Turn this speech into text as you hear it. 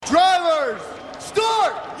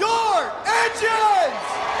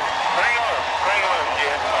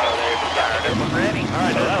I'm ready. All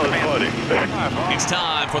right, that was funny. It's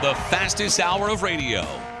time for the fastest hour of radio,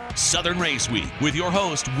 Southern Race Week, with your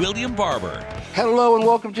host, William Barber. Hello and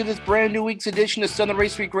welcome to this brand new week's edition of Southern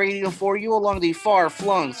Race Week Radio for you along the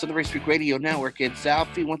far-flung Southern Race Week Radio Network. It's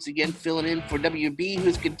Alfie once again filling in for WB,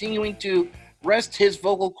 who's continuing to rest his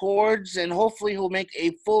vocal cords, and hopefully he'll make a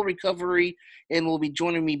full recovery and will be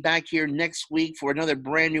joining me back here next week for another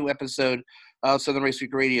brand new episode of Southern Race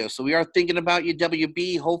Week Radio. So we are thinking about you,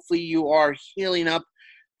 WB. Hopefully you are healing up,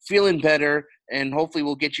 feeling better, and hopefully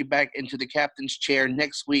we'll get you back into the captain's chair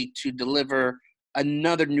next week to deliver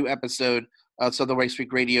another new episode of Southern Race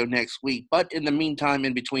Week Radio next week. But in the meantime,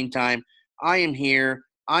 in between time, I am here.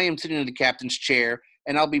 I am sitting in the captain's chair,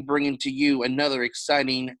 and I'll be bringing to you another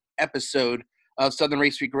exciting episode of Southern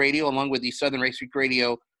Race Week Radio, along with the Southern Race Week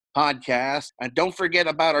Radio podcast. And don't forget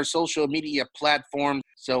about our social media platform.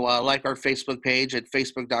 So like our Facebook page at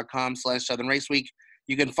facebook.com/Southern Race Week.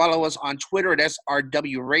 You can follow us on Twitter at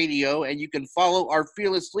SRW Radio, and you can follow our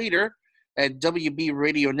fearless leader at WB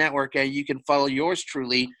Radio Network, and you can follow yours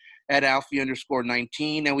truly at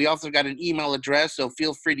Alfie_19. And we also got an email address, so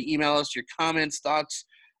feel free to email us your comments, thoughts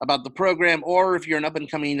about the program, or if you're an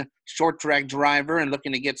up-and-coming short track driver and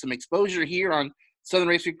looking to get some exposure here on Southern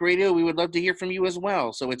Race Week Radio, we would love to hear from you as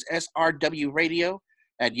well. So it's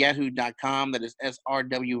srwradio@yahoo.com. That is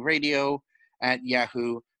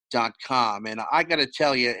srwradio@yahoo.com. And I got to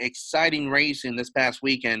tell you, exciting racing this past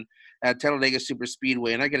weekend at Talladega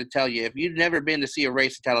Superspeedway. And I got to tell you, if you've never been to see a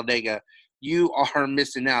race at Talladega, you are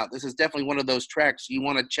missing out. This is definitely one of those tracks you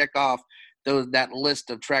want to check off that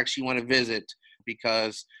list of tracks you want to visit,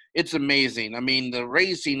 because it's amazing. I mean, the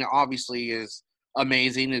racing obviously is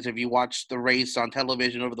amazing. As if you watched the race on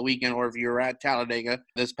television over the weekend, or if you were at Talladega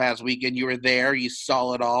this past weekend, you were there, you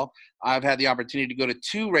saw it all. I've had the opportunity to go to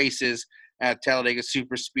 2 races at Talladega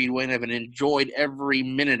Superspeedway, and I've enjoyed every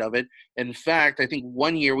minute of it. In fact, I think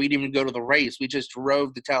one year we didn't even go to the race. We just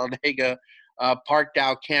drove to Talladega, parked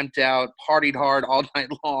out, camped out, partied hard all night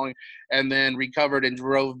long, and then recovered and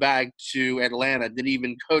drove back to Atlanta. Didn't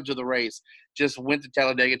even go to the race. Just went to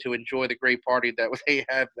Talladega to enjoy the great party that they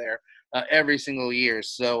have there every single year.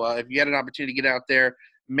 So if you had an opportunity to get out there,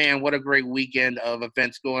 man, what a great weekend of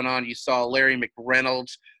events going on. You saw Larry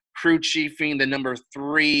McReynolds crew chiefing the number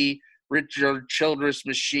 3 Richard Childress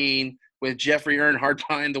machine with Jeffrey Earnhardt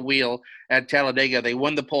behind the wheel at Talladega. They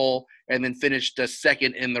won the pole and then finished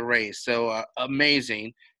second in the race. So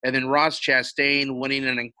amazing. And then Ross Chastain winning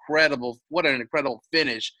what an incredible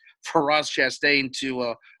finish for Ross Chastain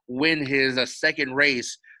to win his second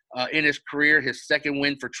race in his career, his second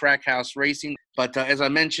win for Trackhouse Racing. But as I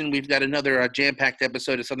mentioned, we've got another jam-packed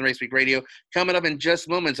episode of Southern Race Week Radio coming up in just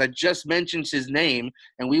moments. I just mentioned his name,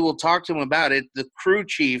 and we will talk to him about it. The crew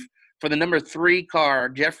chief for the number 3 car,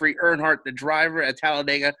 Jeffrey Earnhardt, the driver at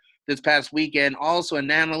Talladega this past weekend, also an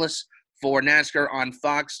analyst for NASCAR on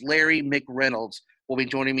Fox, Larry McReynolds, will be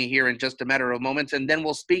joining me here in just a matter of moments. And then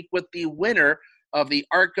we'll speak with the winner of the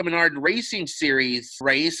ARCA Menard Racing Series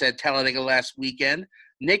race at Talladega last weekend,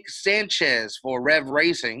 Nick Sanchez for Rev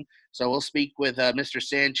Racing. So we'll speak with Mr.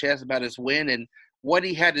 Sanchez about his win and what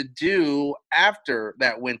he had to do after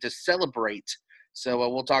that win to celebrate. So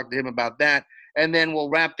we'll talk to him about that. And then we'll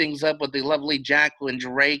wrap things up with the lovely Jacqueline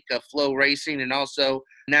Drake of Flow Racing, and also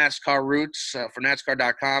NASCAR Roots for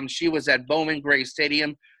NASCAR.com. She was at Bowman Gray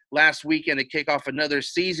Stadium last weekend to kick off another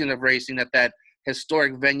season of racing at that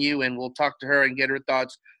historic venue, and we'll talk to her and get her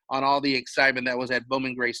thoughts on all the excitement that was at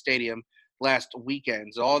Bowman Gray Stadium last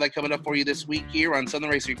weekend. So all that coming up for you this week here on Southern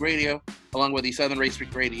Race Week Radio, along with the Southern Race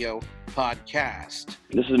Week Radio podcast.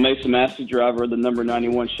 This is Mason Massey, driver of the number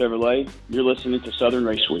 91 Chevrolet. You're listening to Southern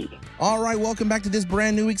Race Week. All right, welcome back to this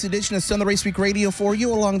brand new week's edition of Southern Race Week Radio for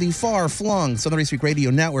you along the far-flung Southern Race Week Radio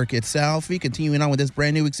Network. It's Alfie, continuing on with this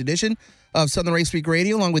brand new week's edition of Southern Race Week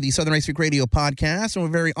Radio, along with the Southern Race Week Radio podcast. And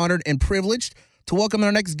we're very honored and privileged to welcome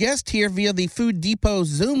our next guest here via the Food Depot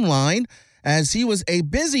Zoom line, as he was a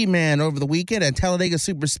busy man over the weekend at Talladega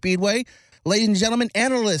Superspeedway. Ladies and gentlemen,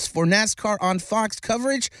 analyst for NASCAR on Fox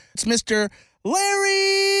coverage, it's Mr. Larry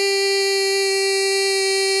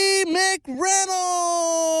McReynolds.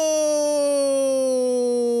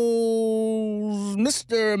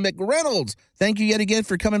 Mr. McReynolds, thank you yet again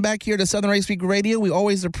for coming back here to Southern Race Week Radio. We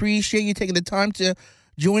always appreciate you taking the time to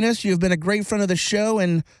join us. You've been a great friend of the show,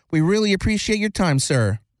 and we really appreciate your time,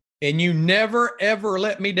 sir. And you never, ever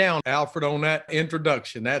let me down, Alfred, on that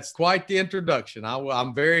introduction. That's quite the introduction.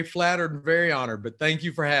 I'm very flattered and very honored, but thank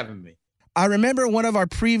you for having me. I remember one of our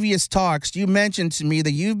previous talks, you mentioned to me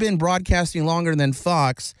that you've been broadcasting longer than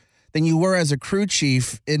Fox than you were as a crew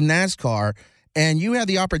chief in NASCAR, and you had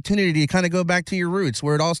the opportunity to kind of go back to your roots,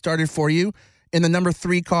 where it all started for you, in the number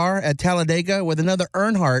 3 car at Talladega with another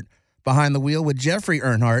Earnhardt behind the wheel with Jeffrey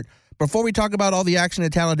Earnhardt. Before we talk about all the action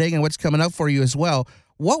at Talladega and what's coming up for you as well,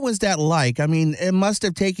 what was that like? I mean, it must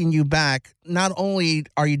have taken you back. Not only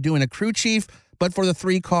are you doing a crew chief, but for the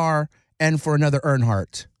 3 car and for another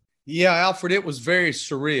Earnhardt. Yeah, Alfred, it was very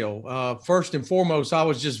surreal. First and foremost, I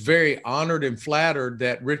was just very honored and flattered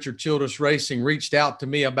that Richard Childress Racing reached out to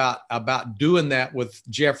me about doing that with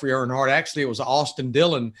Jeffrey Earnhardt. Actually, it was Austin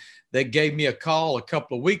Dillon that gave me a call a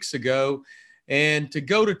couple of weeks ago. And to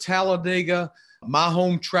go to Talladega, my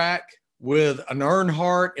home track, with an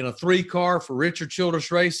Earnhardt in a 3 car for Richard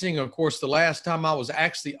Childress Racing. Of course, the last time I was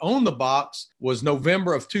actually on the box was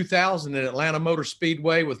November of 2000 at Atlanta Motor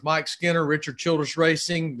Speedway with Mike Skinner, Richard Childress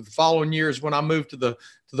Racing. The following year is when I moved to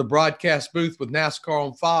the broadcast booth with NASCAR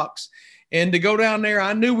on Fox. And to go down there,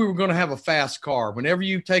 I knew we were going to have a fast car. Whenever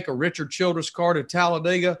you take a Richard Childress car to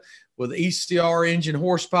Talladega with ECR engine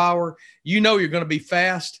horsepower, you know you're going to be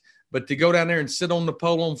fast. But to go down there and sit on the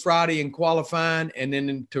pole on Friday in qualifying and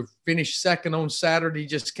then to finish second on Saturday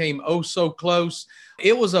just came oh so close.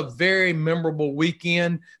 It was a very memorable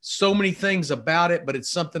weekend. So many things about it, but it's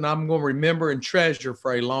something I'm going to remember and treasure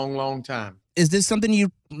for a long, long time. Is this something you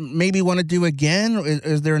maybe want to do again?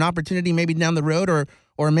 Is there an opportunity maybe down the road,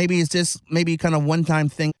 or maybe it's just maybe kind of one-time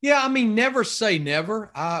thing? Yeah, I mean, never say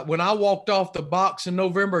never. When I walked off the box in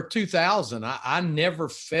November 2000, I never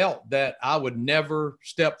felt that I would never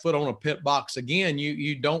step foot on a pit box again.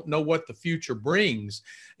 You don't know what the future brings.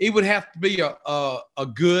 It would have to be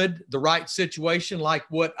the right situation like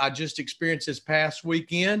what I just experienced this past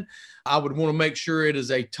weekend. I would want to make sure it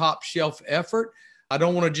is a top shelf effort. I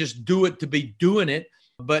don't want to just do it to be doing it.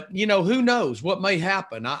 But, you know, who knows what may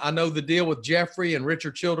happen. I know the deal with Jeffrey and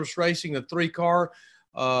Richard Childress Racing, the 3 car,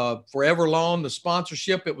 forever long, the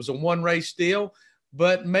sponsorship, it was a 1-race deal.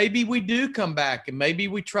 But maybe we do come back and maybe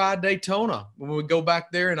we try Daytona when we go back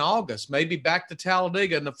there in August, maybe back to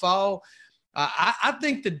Talladega in the fall. I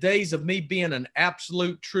think the days of me being an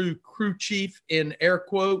absolute true crew chief in air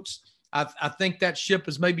quotes, I think that ship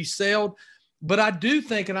has maybe sailed. But I do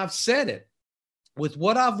think, and I've said it, with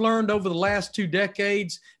what I've learned over the last 2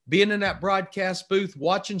 decades, being in that broadcast booth,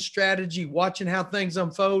 watching strategy, watching how things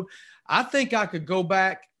unfold, I think I could go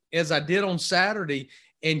back, as I did on Saturday,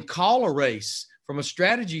 and call a race from a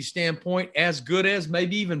strategy standpoint as good as,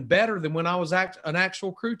 maybe even better than when I was an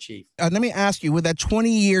actual crew chief. Let me ask you, with that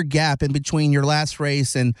 20-year gap in between your last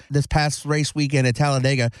race and this past race weekend at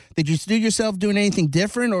Talladega, did you see yourself doing anything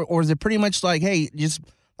different, or is it pretty much like, hey, just,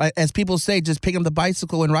 as people say, just picking up the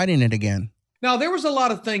bicycle and riding it again? Now, there was a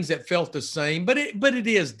lot of things that felt the same, but it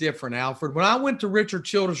is different, Alfred. When I went to Richard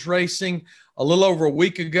Childress Racing a little over a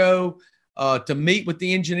week ago to meet with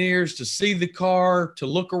the engineers, to see the car, to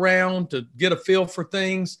look around, to get a feel for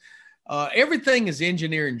things, everything is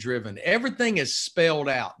engineering driven. Everything is spelled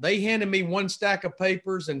out. They handed me one stack of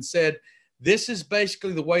papers and said, this is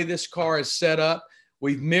basically the way this car is set up.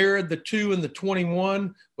 We've mirrored the 2 and the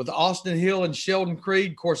 21 with Austin Hill and Sheldon Creed.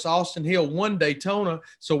 Of course, Austin Hill won Daytona,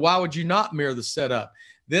 so why would you not mirror the setup?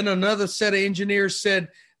 Then another set of engineers said,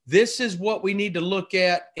 this is what we need to look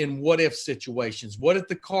at in what-if situations. What if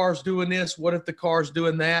the car's doing this? What if the car's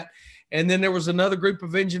doing that? And then there was another group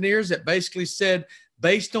of engineers that basically said,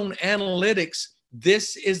 based on analytics,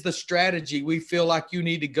 this is the strategy we feel like you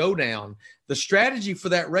need to go down. The strategy for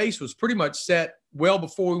that race was pretty much set well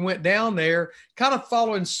before we went down there, kind of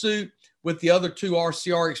following suit with the other 2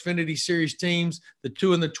 RCR Xfinity Series teams, the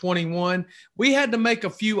 2 and the 21. We had to make a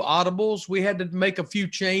few audibles. We had to make a few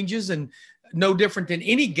changes, and no different than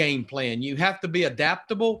any game plan. You have to be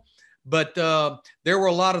adaptable, but there were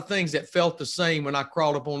a lot of things that felt the same when I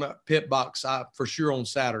crawled up on that pit box for sure on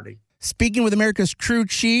Saturday. Speaking with America's crew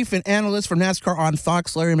chief and analyst for NASCAR on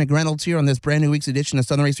Fox, Larry McReynolds, here on this brand new week's edition of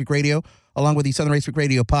Southern Race Week Radio, along with the Southern Race Week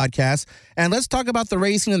Radio podcast. And let's talk about the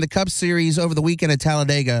racing in the Cup Series over the weekend at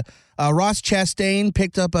Talladega. Ross Chastain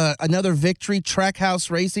picked up another victory, Trackhouse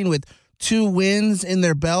Racing, with 2 wins in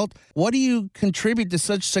their belt. What do you contribute to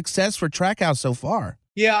such success for Trackhouse so far?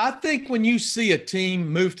 Yeah, I think when you see a team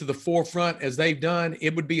move to the forefront as they've done,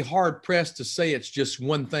 it would be hard-pressed to say it's just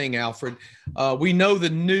one thing, Alfred. We know the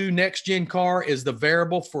new next-gen car is the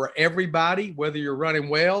variable for everybody, whether you're running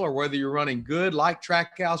well or whether you're running good, like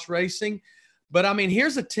Trackhouse Racing. But, I mean,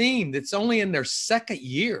 here's a team that's only in their 2nd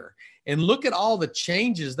year. And look at all the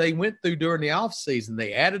changes they went through during the offseason.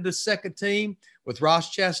 They added a second team with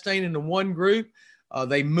Ross Chastain in the 1 group.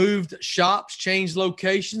 They moved shops, changed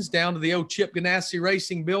locations down to the old Chip Ganassi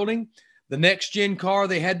Racing building. The next-gen car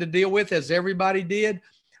they had to deal with, as everybody did.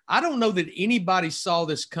 I don't know that anybody saw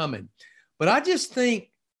this coming, but I just think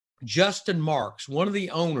Justin Marks, one of the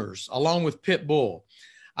owners, along with Pitbull,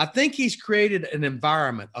 I think he's created an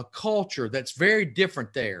environment, a culture that's very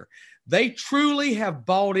different there. They truly have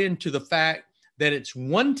bought into the fact that it's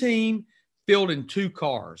one team fielding two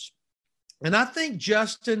cars. And I think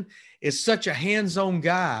Justin is such a hands-on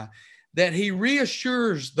guy that he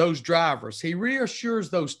reassures those drivers, he reassures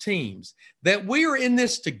those teams that we are in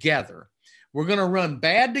this together. We're going to run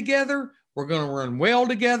bad together. We're going to run well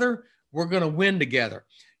together. We're going to win together.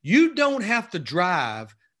 You don't have to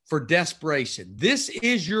drive for desperation. This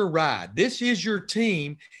is your ride. This is your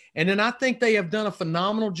team. And then I think they have done a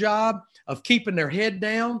phenomenal job of keeping their head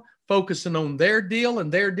down, focusing on their deal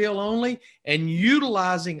and their deal only, and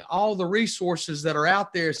utilizing all the resources that are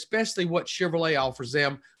out there, especially what Chevrolet offers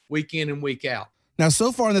them week in and week out. Now,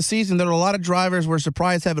 so far in the season, there are a lot of drivers we're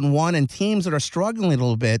surprised haven't won and teams that are struggling a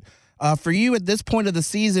little bit. For you at this point of the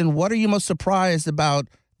season, what are you most surprised about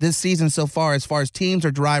this season so far as teams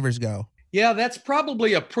or drivers go? Yeah, that's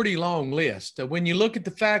probably a pretty long list. When you look at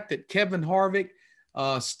the fact that Kevin Harvick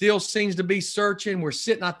still seems to be searching, we're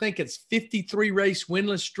sitting, I think it's 53 race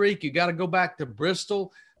winless streak. You got to go back to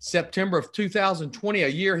Bristol, September of 2020, a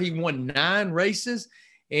year he won 9 races,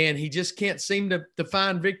 and he just can't seem to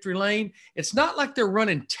find victory lane. It's not like they're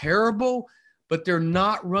running terrible, but they're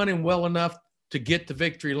not running well enough to get to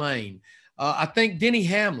victory lane. I think Denny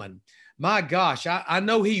Hamlin, my gosh, I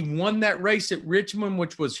know he won that race at Richmond,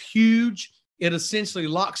 which was huge. It essentially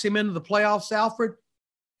locks him into the playoffs, Alfred.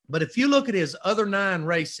 But if you look at his other 9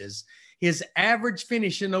 races, his average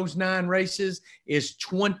finish in those 9 races is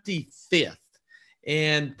 25th.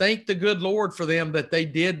 And thank the good Lord for them that they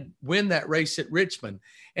did win that race at Richmond.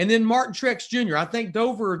 And then Martin Truex Jr., I think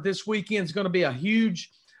Dover this weekend is going to be a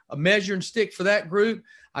huge measuring stick for that group.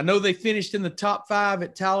 I know they finished in the top 5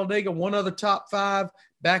 at Talladega, one other top 5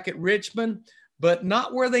 back at Richmond, but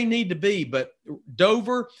not where they need to be. But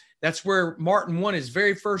Dover, that's where Martin won his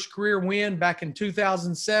very first career win back in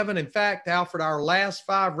 2007. In fact, Alfred, our last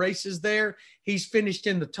 5 races there, he's finished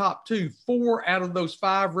in the top 2, 4 out of those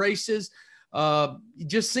 5 races. It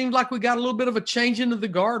just seems like we got a little bit of a change into the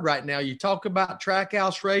guard right now. You talk about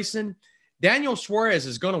Trackhouse racing. Daniel Suarez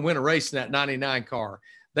is going to win a race in that 99 car.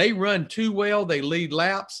 They run too well. They lead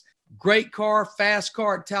laps. Great car, fast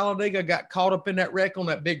car at Talladega. Got caught up in that wreck on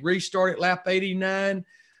that big restart at lap 89.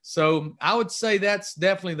 So I would say that's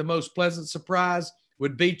definitely the most pleasant surprise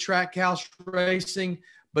would be Trackhouse racing.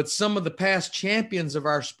 But some of the past champions of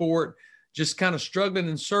our sport just kind of struggling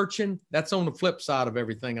and searching. That's on the flip side of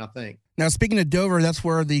everything, I think. Now, speaking of Dover, that's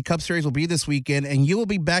where the Cup Series will be this weekend, and you will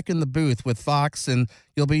be back in the booth with Fox, and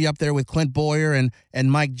you'll be up there with Clint Boyer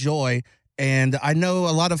and Mike Joy. And I know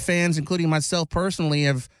a lot of fans, including myself personally,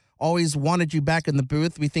 have always wanted you back in the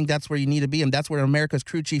booth. We think that's where you need to be, and that's where America's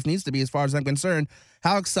crew chief needs to be as far as I'm concerned.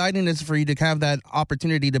 How exciting is it for you to have that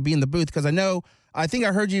opportunity to be in the booth? Because I think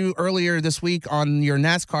I heard you earlier this week on your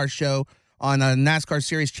NASCAR show on NASCAR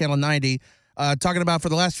Series Channel 90, talking about for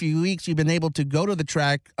the last few weeks you've been able to go to the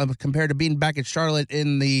track compared to being back at Charlotte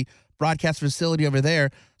in the broadcast facility over there.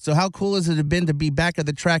 So how cool has it been to be back at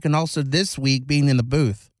the track and also this week being in the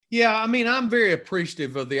booth? Yeah, I mean, I'm very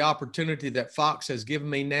appreciative of the opportunity that Fox has given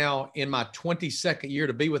me now in my 22nd year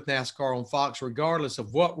to be with NASCAR on Fox, regardless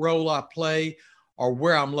of what role I play or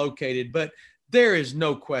where I'm located. But there is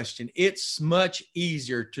no question. It's much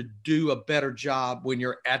easier to do a better job when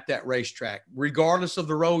you're at that racetrack, regardless of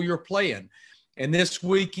the role you're playing. And this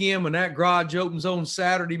weekend, when that garage opens on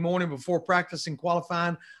Saturday morning before practice and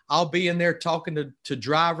qualifying, I'll be in there talking to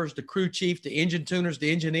drivers, the crew chief, the engine tuners, the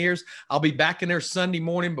engineers. I'll be back in there Sunday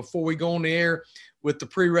morning before we go on the air with the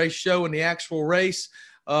pre-race show and the actual race.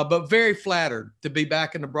 But very flattered to be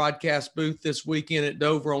back in the broadcast booth this weekend at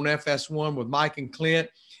Dover on FS1 with Mike and Clint.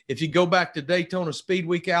 If you go back to Daytona Speed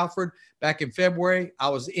Week, Alfred, back in February, I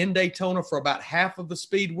was in Daytona for about half of the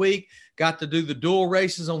speed week. Got to do the dual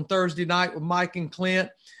races on Thursday night with Mike and Clint.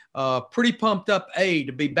 Pretty pumped up,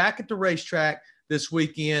 to be back at the racetrack this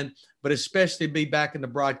weekend, but especially be back in the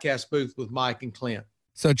broadcast booth with Mike and Clint.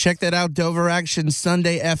 So check that out, Dover Action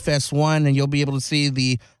Sunday FS1, and you'll be able to see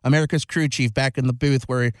the America's crew chief back in the booth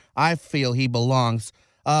where I feel he belongs.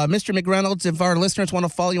 Mr. McReynolds, if our listeners want to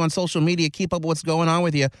follow you on social media, keep up with what's going on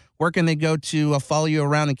with you, where can they go to follow you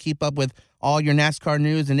around and keep up with all your NASCAR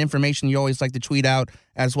news and information you always like to tweet out,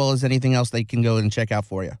 as well as anything else they can go and check out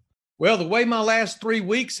for you? Well, the way my last 3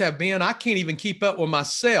 weeks have been, I can't even keep up with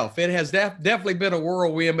myself. It has definitely been a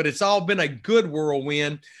whirlwind, but it's all been a good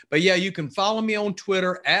whirlwind. But yeah, you can follow me on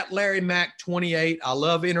Twitter at LarryMac28. I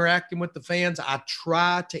love interacting with the fans. I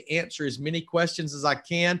try to answer as many questions as I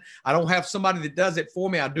can. I don't have somebody that does it for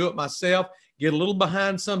me. I do it myself. Get a little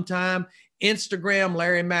behind sometime. Instagram,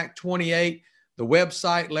 LarryMac28. the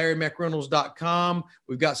website, LarryMcReynolds.com.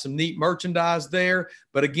 We've got some neat merchandise there.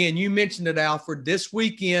 But again, you mentioned it, Alfred, this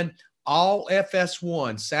weekend, all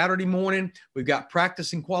FS1. Saturday morning, we've got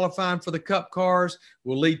practice and qualifying for the Cup cars.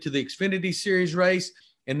 Will lead to the Xfinity Series race.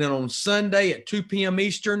 And then on Sunday at 2 p.m.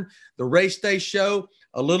 Eastern, the race day show,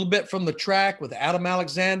 a little bit from the track with Adam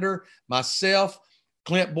Alexander, myself,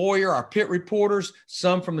 Clint Boyer, our pit reporters,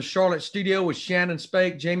 some from the Charlotte studio with Shannon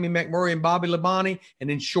Spake, Jamie McMurray, and Bobby Labonte. And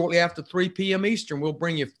then shortly after 3 p.m. Eastern, we'll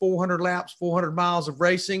bring you 400 laps, 400 miles of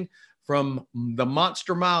racing from the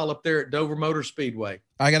Monster Mile up there at Dover Motor Speedway.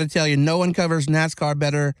 I got to tell you, no one covers NASCAR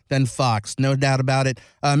better than Fox, no doubt about it.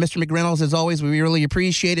 Mr. McReynolds, as always, we really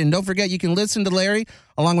appreciate it. And don't forget, you can listen to Larry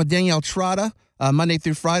along with Danielle Trotta Monday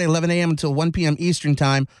through Friday, 11 a.m. until 1 p.m. Eastern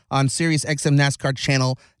time on Sirius XM NASCAR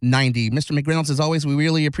Channel 90. Mr. McReynolds, as always, we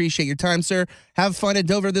really appreciate your time, sir. Have fun at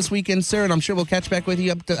Dover this weekend, sir, and I'm sure we'll catch back with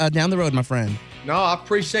you up down the road, my friend. No, I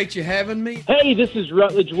appreciate you having me. Hey, this is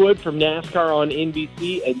Rutledge Wood from NASCAR on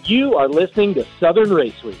NBC, and you are listening to Southern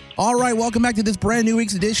Race Week. All right, welcome back to this brand new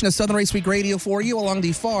week's edition of Southern Race Week Radio for you along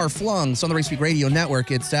the far-flung Southern Race Week Radio Network.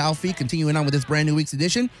 It's Alfie continuing on with this brand new week's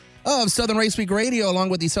edition of Southern Race Week Radio along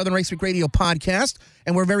with the Southern Race Week Radio podcast.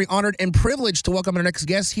 And we're very honored and privileged to welcome our next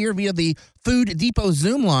guest here via the Food Depot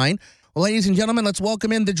Zoom line. Well, ladies and gentlemen, let's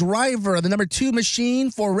welcome in the driver of the number 2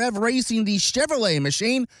 machine for Rev Racing, the Chevrolet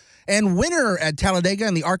machine, and winner at Talladega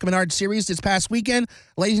in the ARCA Menard Series this past weekend.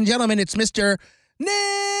 Ladies and gentlemen, it's Mr. Nick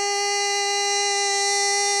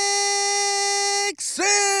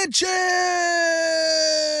Sanchez!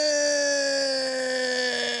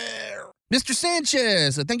 Mr.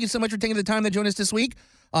 Sanchez, thank you so much for taking the time to join us this week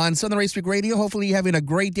on Southern Race Week Radio. Hopefully you're having a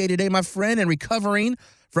great day today, my friend, and recovering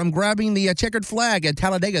from grabbing the checkered flag at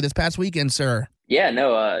Talladega this past weekend, sir. Yeah,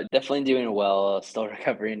 no, definitely doing well. Still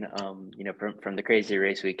recovering, from the crazy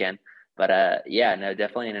race weekend. But yeah, no,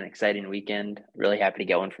 definitely an exciting weekend. Really happy to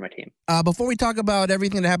get one for my team. Before we talk about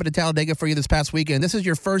everything that happened at Talladega for you this past weekend, this is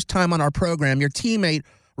your first time on our program. Your teammate,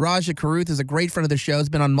 Raja Karuth, is a great friend of the show. Has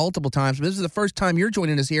been on multiple times, but this is the first time you're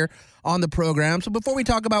joining us here on the program. So before we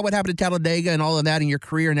talk about what happened at Talladega and all of that in your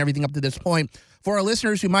career and everything up to this point, for our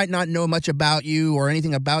listeners who might not know much about you or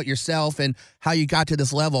anything about yourself and how you got to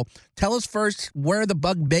this level, tell us first where the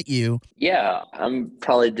bug bit you. Yeah, I'm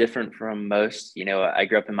probably different from most. You know, I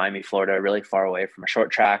grew up in Miami, Florida, really far away from a short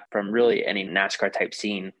track, from really any NASCAR type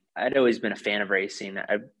scene. I'd always been a fan of racing.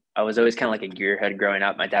 I was always kind of like a gearhead growing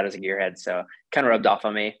up. My dad was a gearhead, so kind of rubbed off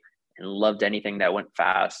on me and loved anything that went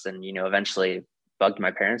fast. And, you know, eventually bugged my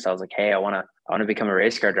parents. I was like, hey, I want to become a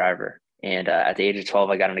race car driver. And at the age of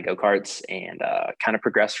 12, I got into go-karts and kind of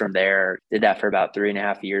progressed from there. Did that for about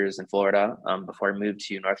 3.5 years in Florida before I moved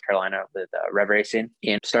to North Carolina with Rev Racing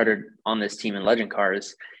and started on this team in Legend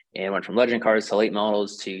Cars and went from Legend Cars to late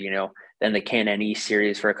models to, you know, then the Can-Am East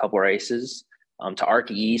series for a couple races. To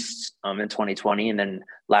ARCA East in 2020. And then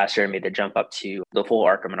last year I made the jump up to the full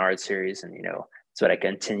ARCA Menard series. And, you know, that's what I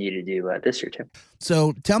continue to do this year too.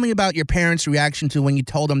 So tell me about your parents' reaction to when you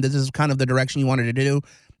told them this is kind of the direction you wanted to do,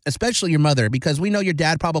 especially your mother, because we know your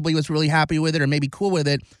dad probably was really happy with it or maybe cool with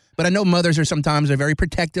it. But I know mothers are sometimes very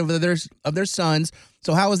protective of their sons.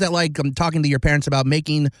 So how was that like talking to your parents about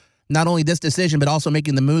making not only this decision, but also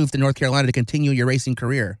making the move to North Carolina to continue your racing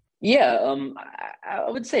career? Yeah, I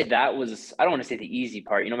would say that was, I don't want to say the easy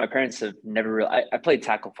part. You know, my parents have never really, I played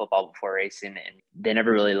tackle football before racing, and they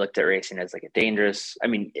never really looked at racing as like a dangerous, I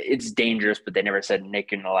mean, it's dangerous, but they never said,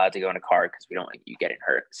 Nick, you're not allowed to go in a car because we don't want you getting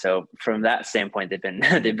hurt. So from that standpoint, they've been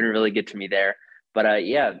really good to me there. But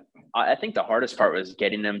yeah, I think the hardest part was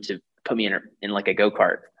getting them to put me in like a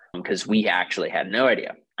go-kart because we actually had no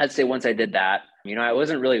idea. I'd say once I did that, you know, I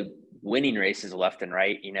wasn't really winning races left and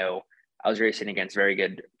right. You know, I was racing against very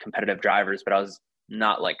good competitive drivers, but I was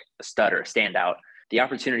not like a stud or a standout. The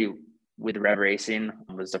opportunity with Rev Racing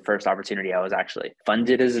was the first opportunity I was actually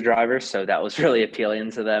funded as a driver. So that was really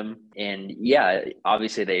appealing to them. And yeah,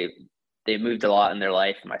 obviously they moved a lot in their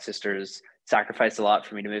life. My sisters sacrificed a lot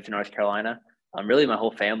for me to move to North Carolina. Really my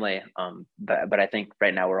whole family. But I think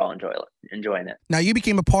right now we're all enjoying it. Now you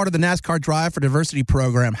became a part of the NASCAR Drive for Diversity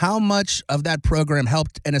program. How much of that program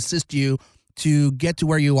helped and assist you to get to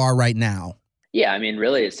where you are right now? Yeah, I mean,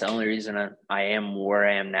 really, it's the only reason I am where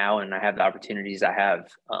I am now, and I have the opportunities I have.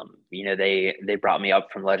 You know, they brought me up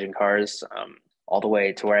from Legend Cars all the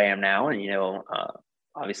way to where I am now, and, you know,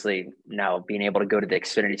 obviously now being able to go to the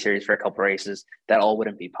Xfinity Series for a couple races, that all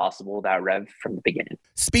wouldn't be possible without Rev from the beginning.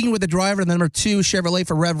 Speaking with the driver, the number 2 Chevrolet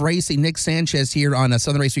for Rev Racing, Nick Sanchez here on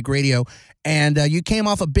Southern Race Week Radio, and you came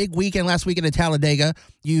off a big weekend last weekend at Talladega.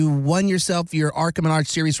 You won yourself your ARCA Menard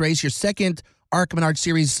Series race, your second ARCA Menard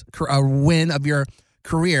Series win of your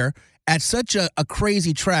career. at such a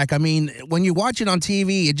crazy track. I mean, when you watch it on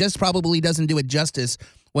TV, it just probably doesn't do it justice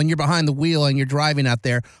when you're behind the wheel and you're driving out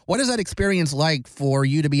there. What is that experience like for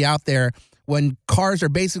you to be out there when cars are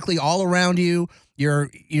basically all around you? You're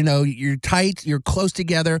tight, you're close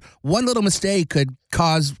together. One little mistake could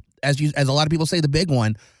cause, as a lot of people say, the big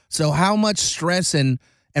one. So how much stress and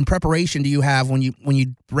preparation do you have when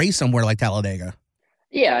you race somewhere like Talladega?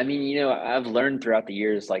 Yeah, I mean, I've learned throughout the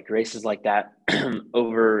years, like races like that,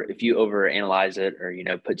 if you overanalyze it or,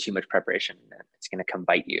 put too much preparation, it's going to come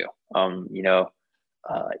bite you.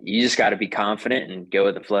 You just got to be confident and go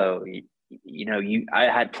with the flow. I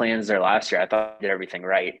had plans there last year. I thought I did everything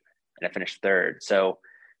right and I finished third. So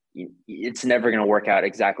it's never going to work out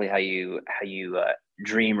exactly how you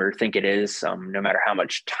dream or think it is, no matter how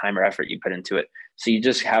much time or effort you put into it. So you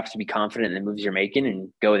just have to be confident in the moves you're making and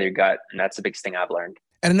go with your gut. And that's the biggest thing I've learned.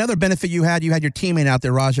 And another benefit you had your teammate out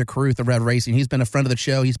there, Rajah Caruth of Rev Racing. He's been a friend of the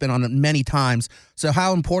show. He's been on it many times. So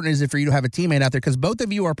how important is it for you to have a teammate out there? Because both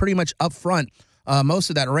of you are pretty much up front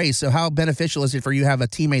most of that race. So how beneficial is it for you to have a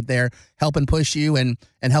teammate there helping push you and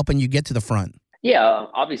helping you get to the front? Yeah,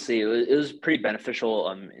 obviously it was pretty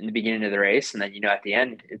beneficial in the beginning of the race. And then, at the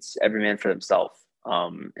end, it's every man for themselves.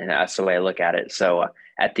 And that's the way I look at it. So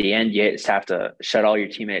at the end, you just have to shut all your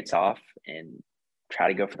teammates off and try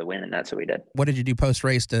to go for the win. And that's what we did. What did you do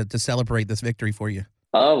post-race to celebrate this victory for you?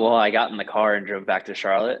 Oh, well, I got in the car and drove back to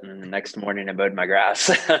Charlotte. And then the next morning I mowed my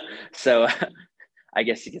grass. So I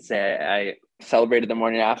guess you could say I celebrated the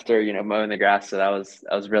morning after, mowing the grass. So that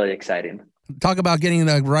was really exciting. Talk about getting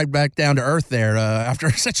right back down to earth there.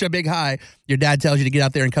 After such a big high, your dad tells you to get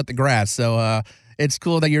out there and cut the grass. So it's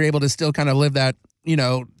cool that you're able to still kind of live that,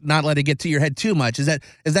 not let it get to your head too much. Is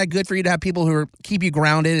that good for you to have people who keep you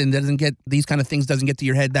grounded and doesn't get to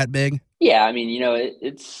your head that big? Yeah. I mean,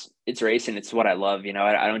 it's racing. It's what I love.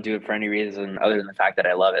 I don't do it for any reason other than the fact that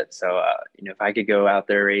I love it. So, if I could go out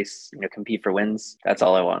there, race, compete for wins, that's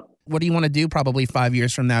all I want. What do you want to do probably 5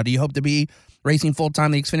 years from now? Do you hope to be racing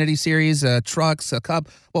full-time the Xfinity Series, trucks, a Cup?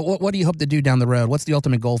 What do you hope to do down the road? What's the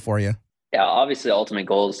ultimate goal for you? Yeah, obviously the ultimate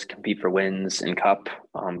goal is to compete for wins and Cup,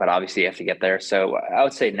 but obviously you have to get there. So I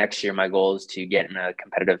would say next year my goal is to get in a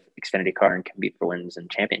competitive Xfinity car and compete for wins and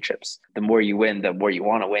championships. The more you win, the more you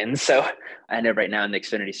want to win. So I know right now in the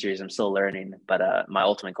Xfinity Series I'm still learning, but my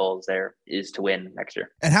ultimate goal is to win next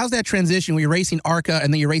year. And how's that transition when you're racing ARCA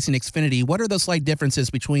and then you're racing Xfinity? What are the slight differences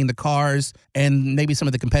between the cars and maybe some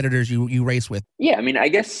of the competitors you race with? Yeah, I mean, I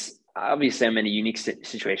guess obviously I'm in a unique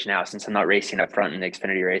situation now since I'm not racing up front in the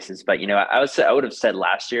Xfinity races. But, I would have said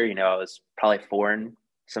last year, I was probably foreign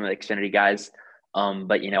some of the Xfinity guys.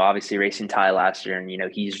 But, obviously racing Ty last year and,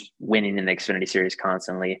 he's winning in the Xfinity Series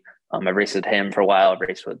constantly. I've raced with him for a while. I've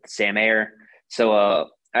raced with Sam Ayer. So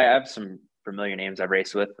I have some familiar names I've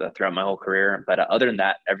raced with throughout my whole career. But other than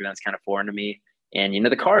that, everyone's kind of foreign to me. And,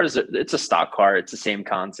 the car it's a stock car. It's the same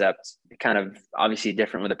concept, kind of obviously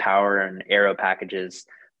different with the power and aero packages.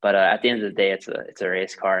 But at the end of the day, it's a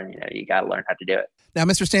race car, and you got to learn how to do it. Now,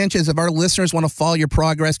 Mr. Sanchez, if our listeners want to follow your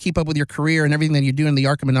progress, keep up with your career and everything that you do in the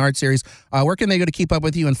ARCA Menard Series, where can they go to keep up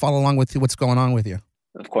with you and follow along with what's going on with you?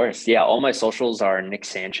 Of course, yeah. All my socials are Nick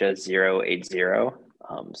Sanchez 080.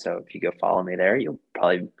 So if you go follow me there, you'll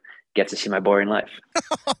probably get to see my boring life.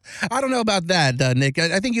 I don't know about that, Nick.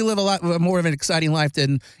 I think you live a lot more of an exciting life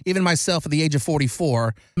than even myself at the age of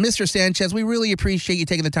 44. Mr. Sanchez, we really appreciate you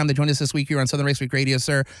taking the time to join us this week here on Southern Race Week Radio,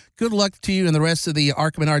 sir. Good luck to you and the rest of the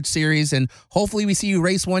ARCA Menard Series, and hopefully we see you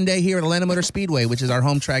race one day here at Atlanta Motor Speedway, which is our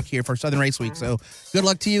home track here for Southern Race Week. So good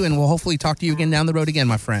luck to you, and we'll hopefully talk to you again down the road again,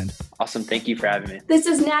 my friend. Awesome. Thank you for having me. This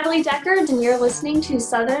is Natalie Deckard, and you're listening to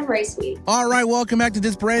Southern Race Week. All right, welcome back to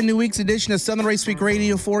this brand new week's edition of Southern Race Week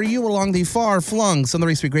Radio for you along the far-flung Southern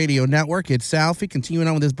Race Week Radio Network. It's Southie, continuing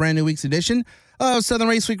on with this brand new week's edition of Southern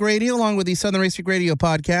Race Week Radio along with the Southern Race Week Radio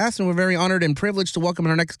podcast. And we're very honored and privileged to welcome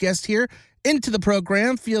our next guest here into the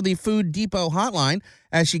program, via the Food Depot hotline,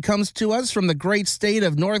 as she comes to us from the great state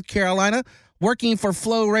of North Carolina, working for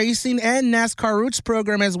Flow Racing and NASCAR Roots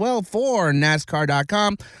program as well for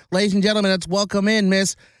NASCAR.com. Ladies and gentlemen, let's welcome in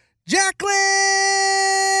Miss Jacqueline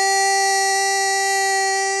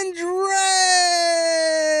Drake.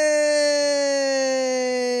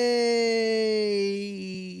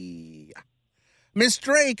 Miss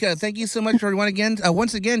Drake, thank you so much for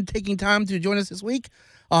once again taking time to join us this week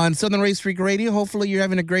on Southern Race Week Radio. Hopefully you're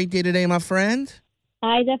having a great day today, my friend.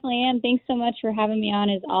 I definitely am. Thanks so much for having me on.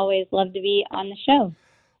 As always, love to be on the show.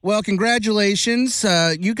 Well, congratulations.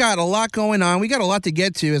 You got a lot going on. We got a lot to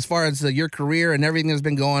get to as far as your career and everything that's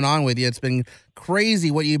been going on with you. It's been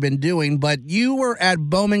crazy what you've been doing, but you were at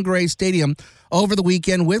Bowman Gray Stadium over the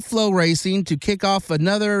weekend with Flow Racing to kick off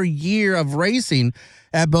another year of racing.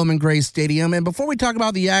 at Bowman Gray Stadium. And before we talk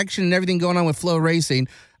about the action and everything going on with Flow Racing,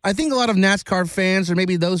 I think a lot of NASCAR fans, or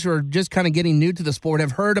maybe those who are just kind of getting new to the sport,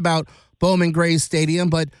 have heard about Bowman Gray Stadium.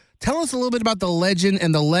 But tell us a little bit about the legend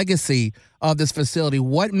and the legacy of this facility.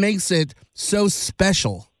 What makes it so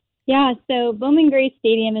special? Yeah, so Bowman Gray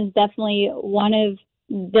Stadium is definitely one of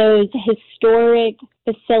those historic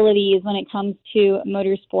facilities when it comes to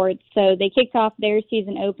motorsports. So they kicked off their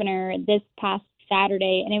season opener this past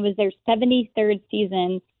Saturday, and it was their 73rd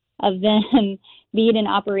season of them being in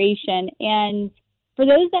operation. And for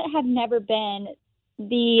those that have never been,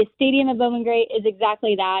 the stadium at Bowman Gray is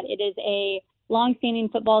exactly that. It is a long-standing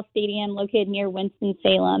football stadium located near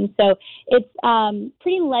Winston-Salem. So it's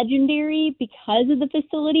pretty legendary because of the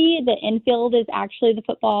facility. The infield is actually the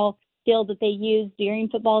football field that they use during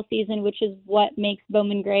football season, which is what makes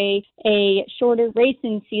Bowman Gray a shorter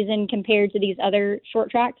racing season compared to these other short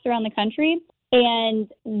tracks around the country. And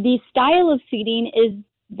the style of seating is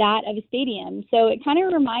that of a stadium. So it kind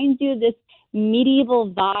of reminds you of this medieval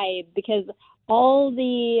vibe because all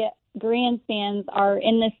the grandstands are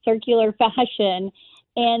in this circular fashion,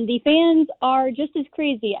 and the fans are just as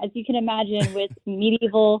crazy as you can imagine with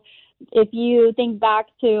medieval. If you think back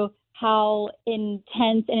to how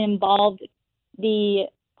intense and involved the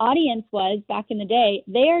audience was back in the day,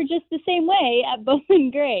 they are just the same way at Bowman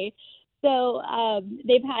Gray. So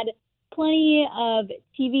they've had plenty of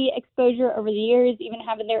TV exposure over the years, even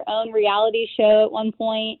having their own reality show at one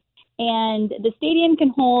point. And the stadium can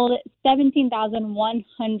hold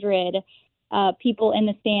 17,100 people in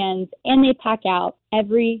the stands, and they pack out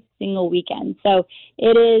every single weekend. So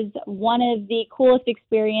it is one of the coolest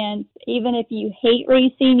experience. Even if you hate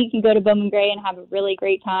racing, you can go to Bowman Gray and have a really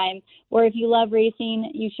great time. Or if you love racing,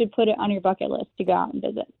 you should put it on your bucket list to go out and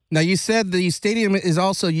visit. Now, you said the stadium is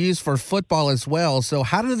also used for football as well. So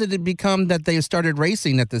how did it become that they started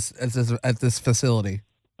racing at this facility?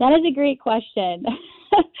 That is a great question.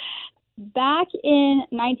 Back in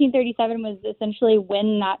 1937 was essentially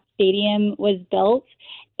when that stadium was built,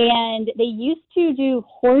 and they used to do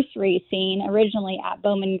horse racing originally at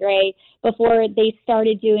Bowman Gray before they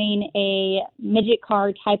started doing a midget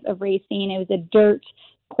car type of racing. It was a dirt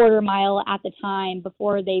quarter mile at the time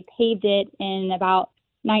before they paved it in about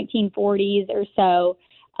 1940s or so.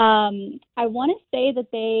 I want to say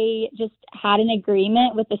that they just had an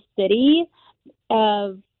agreement with the city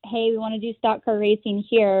of, hey, we want to do stock car racing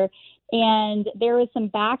here. And there was some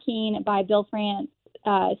backing by Bill France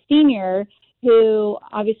Sr., who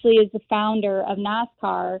obviously is the founder of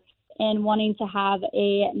NASCAR, and wanting to have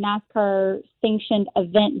a NASCAR sanctioned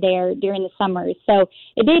event there during the summers. So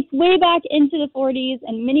it dates way back into the 40s,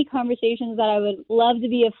 and many conversations that I would love to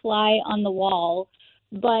be a fly on the wall.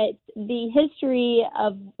 But the history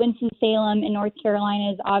of Winston-Salem in North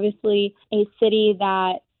Carolina is obviously a city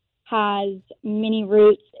that has many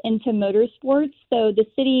roots into motorsports. So the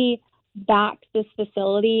city backs this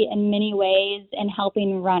facility in many ways and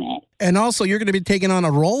helping run it. And also, you're going to be taking on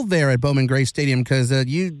a role there at Bowman Gray Stadium because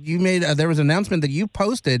you made there was an announcement that you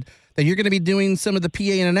posted that you're going to be doing some of the PA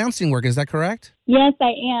and announcing work. Is that correct? Yes,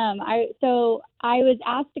 I am. So I was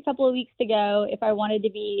asked a couple of weeks ago if I wanted to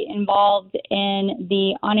be involved in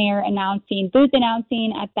the on-air announcing, booth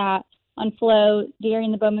announcing at that on Flow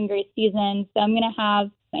during the Bowman Gray season. So I'm going to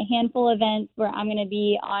have a handful of events where I'm going to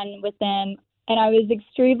be on with them. And I was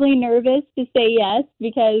extremely nervous to say yes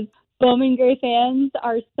because Bowman Gray fans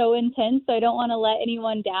are so intense, so I don't want to let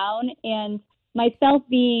anyone down. And myself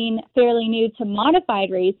being fairly new to modified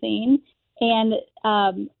racing and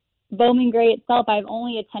Bowman Gray itself, I've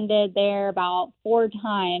only attended there about 4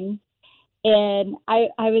 times. And I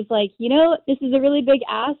was like, this is a really big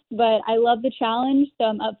ask, but I love the challenge, so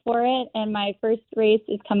I'm up for it. And my first race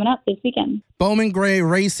is coming up this weekend.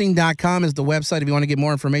 BowmanGrayRacing.com is the website if you want to get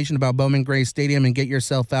more information about Bowman Gray Stadium and get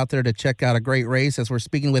yourself out there to check out a great race. As we're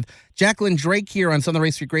speaking with Jacqueline Drake here on Southern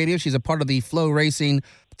Race Week Radio. She's a part of the Flow Racing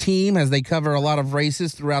team as they cover a lot of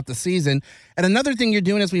races throughout the season. And another thing you're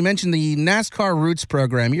doing, as we mentioned, the NASCAR Roots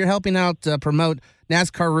program. You're helping out promote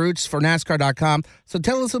NASCAR Roots for NASCAR.com. So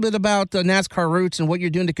tell us a bit about NASCAR Roots and what you're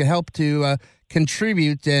doing to help to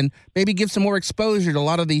contribute and maybe give some more exposure to a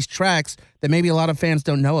lot of these tracks that maybe a lot of fans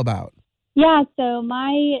don't know about. Yeah, so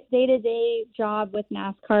my day-to-day job with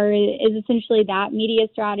NASCAR is essentially that media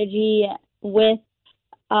strategy with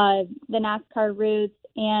the NASCAR Roots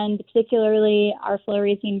and particularly our Flow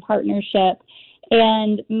Racing partnership.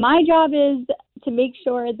 And my job is to make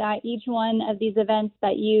sure that each one of these events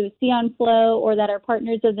that you see on Flow or that are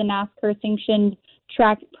partners of the NASCAR sanctioned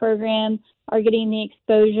track program are getting the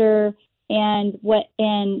exposure and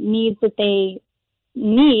needs that they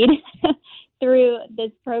need through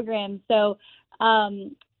this program. So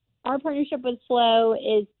our partnership with Flow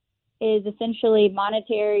is essentially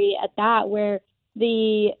monetary at that, where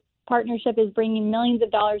the partnership is bringing millions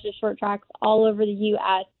of dollars to short tracks all over the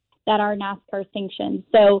U.S. that are NASCAR sanctioned.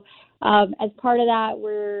 So as part of that,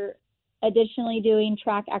 we're additionally doing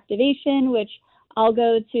track activation, which I'll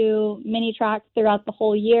go to many tracks throughout the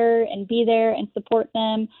whole year and be there and support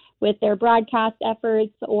them with their broadcast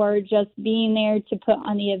efforts, or just being there to put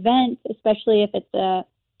on the event, especially if it's a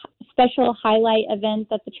special highlight event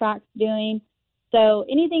that the track's doing. So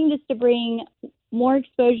anything just to bring more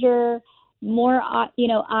exposure, more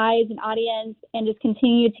eyes and audience, and just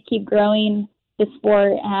continue to keep growing the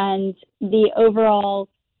sport and the overall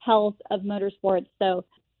health of motorsports. So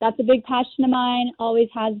that's a big passion of mine, always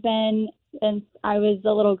has been since I was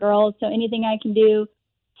a little girl. So anything I can do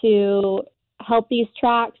to help these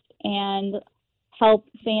tracks and help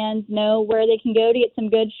fans know where they can go to get some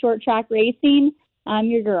good short track racing, I'm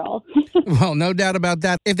your girl. Well, no doubt about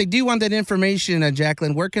that. If they do want that information,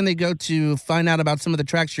 Jacqueline, where can they go to find out about some of the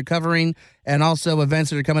tracks you're covering and also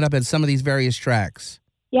events that are coming up at some of these various tracks?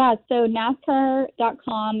 Yeah, so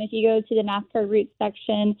NASCAR.com, if you go to the NASCAR Roots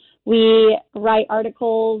section, we write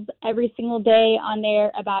articles every single day on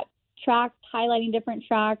there about tracks, highlighting different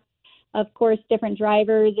tracks, of course, different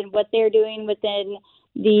drivers and what they're doing within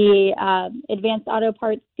the Advanced Auto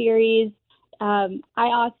Parts series. I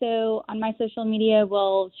also, on my social media,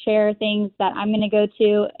 will share things that I'm going to go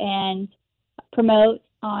to and promote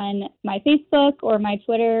on my Facebook or my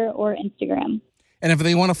Twitter or Instagram. And if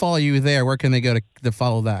they want to follow you there, where can they go to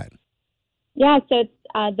follow that? Yeah, so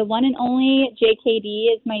it's the one and only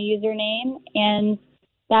JKD is my username, and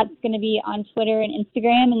that's going to be on Twitter and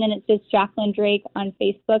Instagram, and then it's just Jacqueline Drake on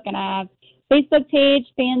Facebook, and I have a Facebook page.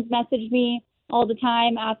 Fans message me all the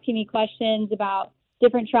time asking me questions about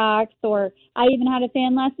different tracks, or I even had a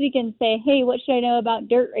fan last weekend say, hey, what should I know about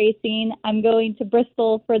dirt racing? I'm going to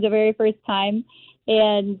Bristol for the very first time,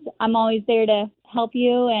 and I'm always there to help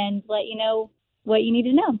you and let you know what you need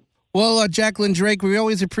to know. Well, Jacqueline Drake, we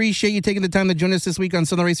always appreciate you taking the time to join us this week on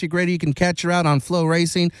Southern Race Week Radio. You can catch her out on Flow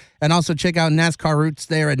Racing and also check out NASCAR Roots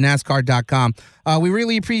there at NASCAR.com. We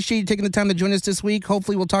really appreciate you taking the time to join us this week.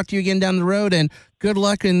 Hopefully we'll talk to you again down the road, and good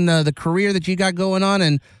luck in the career that you got going on,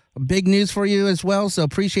 and big news for you as well. So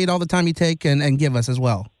appreciate all the time you take and give us as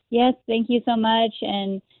well. Yes, thank you so much.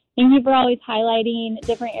 And thank you for always highlighting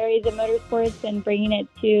different areas of motorsports and bringing it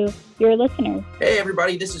to your listeners. Hey,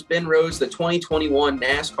 everybody, this is Ben Rose, the 2021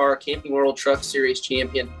 NASCAR Camping World Truck Series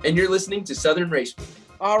champion, and you're listening to Southern Race Week.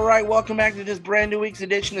 All right, welcome back to this brand new week's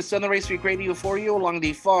edition of Southern Race Week Radio for you along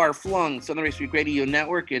the far-flung Southern Race Week Radio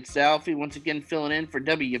network. It's Alfie once again filling in for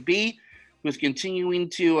WB, who's continuing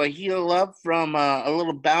to heal up from a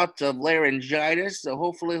little bout of laryngitis. So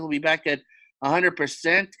hopefully he'll be back at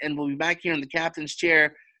 100%, and we'll be back here in the captain's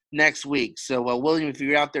chair next week. So, William, if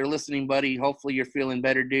you're out there listening, buddy, hopefully you're feeling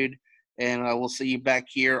better, dude. And we'll see you back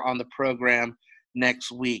here on the program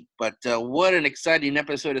next week. But what an exciting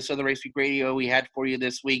episode of Southern Race Week Radio we had for you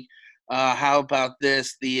this week. How about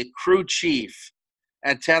this? The crew chief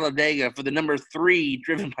at Talladega for the number 3,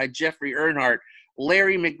 driven by Jeffrey Earnhardt,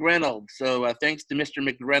 Larry McReynolds. So thanks to Mr.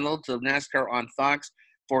 McReynolds of NASCAR on Fox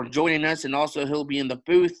for joining us. And also he'll be in the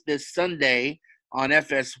booth this Sunday on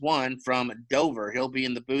FS1 from Dover. He'll be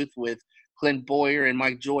in the booth with Clint Boyer and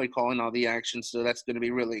Mike Joy calling all the action, so that's going to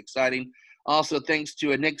be really exciting. Also, thanks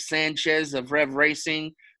to Nick Sanchez of Rev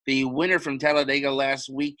Racing, the winner from Talladega last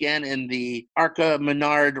weekend in the ARCA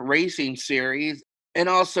Menard Racing Series, and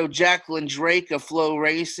also Jacqueline Drake of Flow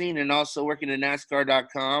Racing, and also working at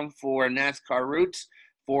NASCAR.com for NASCAR Roots,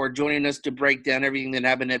 for joining us to break down everything that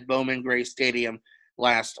happened at Bowman Gray Stadium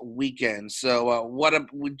last weekend. So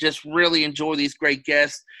we just really enjoy these great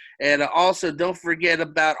guests. And also don't forget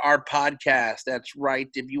about our podcast. That's right.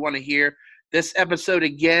 If you want to hear this episode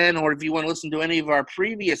again, or if you want to listen to any of our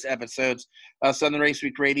previous episodes of Southern Race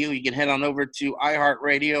Week Radio, you can head on over to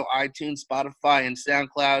iHeartRadio, iTunes, Spotify, and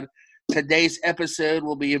SoundCloud. Today's episode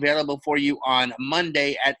will be available for you on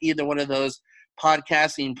Monday at either one of those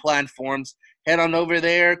podcasting platforms. Head on over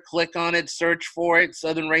there, click on it, search for it,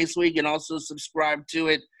 Southern Race Week, and also subscribe to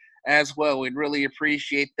it as well. We'd really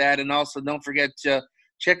appreciate that. And also don't forget to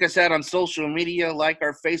check us out on social media, like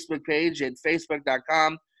our Facebook page at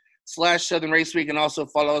facebook.com/Southern Race Week, and also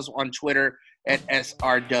follow us on Twitter at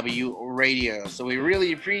SRW Radio. So we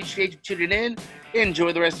really appreciate you tuning in.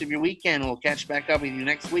 Enjoy the rest of your weekend. We'll catch back up with you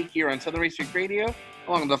next week here on Southern Race Week Radio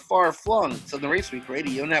along the far-flung Southern Race Week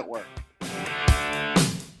Radio Network.